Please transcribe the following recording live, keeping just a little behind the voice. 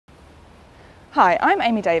Hi, I'm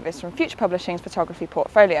Amy Davis from Future Publishing's Photography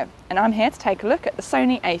Portfolio, and I'm here to take a look at the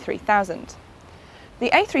Sony A3000. The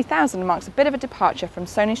A3000 marks a bit of a departure from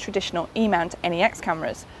Sony's traditional E-mount NEX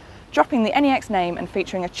cameras, dropping the NEX name and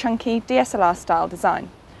featuring a chunky DSLR style design,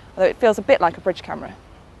 although it feels a bit like a bridge camera.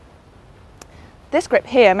 This grip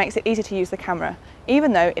here makes it easy to use the camera,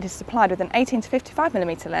 even though it is supplied with an 18 to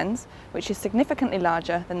 55mm lens, which is significantly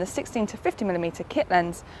larger than the 16 to 50mm kit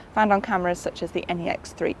lens found on cameras such as the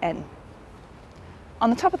NEX3N. On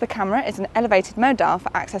the top of the camera is an elevated mode dial for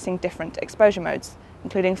accessing different exposure modes,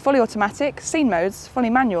 including fully automatic, scene modes, fully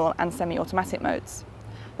manual and semi-automatic modes.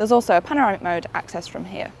 There's also a panoramic mode accessed from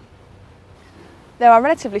here. There are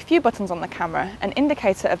relatively few buttons on the camera, an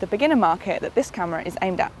indicator of the beginner market that this camera is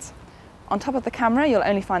aimed at. On top of the camera you'll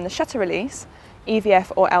only find the shutter release,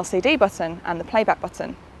 EVF or LCD button and the playback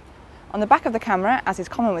button. On the back of the camera, as is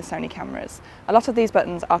common with Sony cameras, a lot of these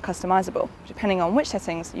buttons are customizable, depending on which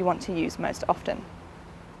settings you want to use most often.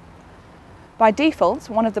 By default,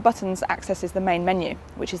 one of the buttons accesses the main menu,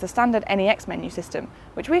 which is the standard NEX menu system,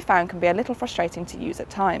 which we found can be a little frustrating to use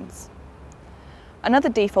at times. Another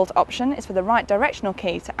default option is for the right directional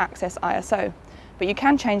key to access ISO, but you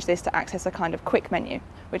can change this to access a kind of quick menu,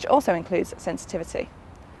 which also includes sensitivity.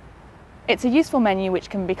 It's a useful menu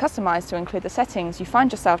which can be customized to include the settings you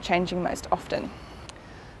find yourself changing most often.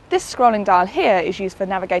 This scrolling dial here is used for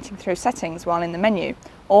navigating through settings while in the menu,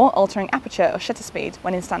 or altering aperture or shutter speed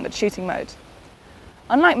when in standard shooting mode.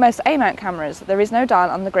 Unlike most A-mount cameras, there is no dial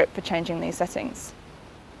on the grip for changing these settings.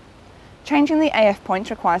 Changing the AF point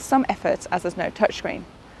requires some effort as there's no touchscreen.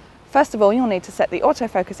 First of all, you'll need to set the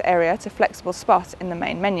autofocus area to flexible spot in the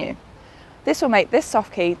main menu. This will make this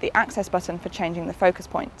soft key the access button for changing the focus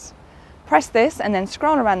points. Press this and then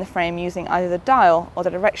scroll around the frame using either the dial or the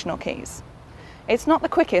directional keys. It's not the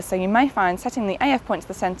quickest, so you may find setting the AF point to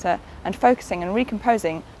the centre and focusing and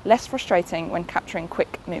recomposing less frustrating when capturing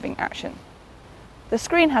quick moving action. The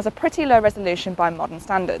screen has a pretty low resolution by modern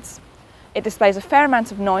standards. It displays a fair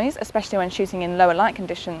amount of noise, especially when shooting in lower light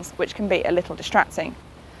conditions, which can be a little distracting.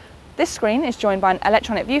 This screen is joined by an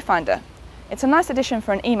electronic viewfinder. It's a nice addition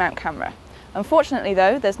for an E-mount camera. Unfortunately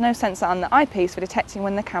though, there's no sensor on the eyepiece for detecting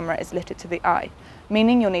when the camera is lifted to the eye,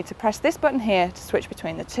 meaning you'll need to press this button here to switch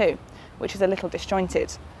between the two, which is a little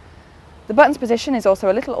disjointed. The button's position is also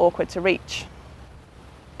a little awkward to reach.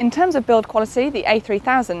 In terms of build quality, the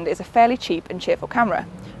A3000 is a fairly cheap and cheerful camera,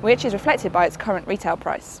 which is reflected by its current retail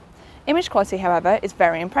price. Image quality, however, is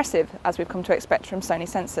very impressive, as we've come to expect from Sony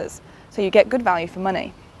sensors, so you get good value for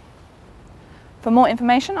money. For more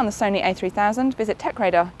information on the Sony A3000, visit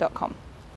techradar.com.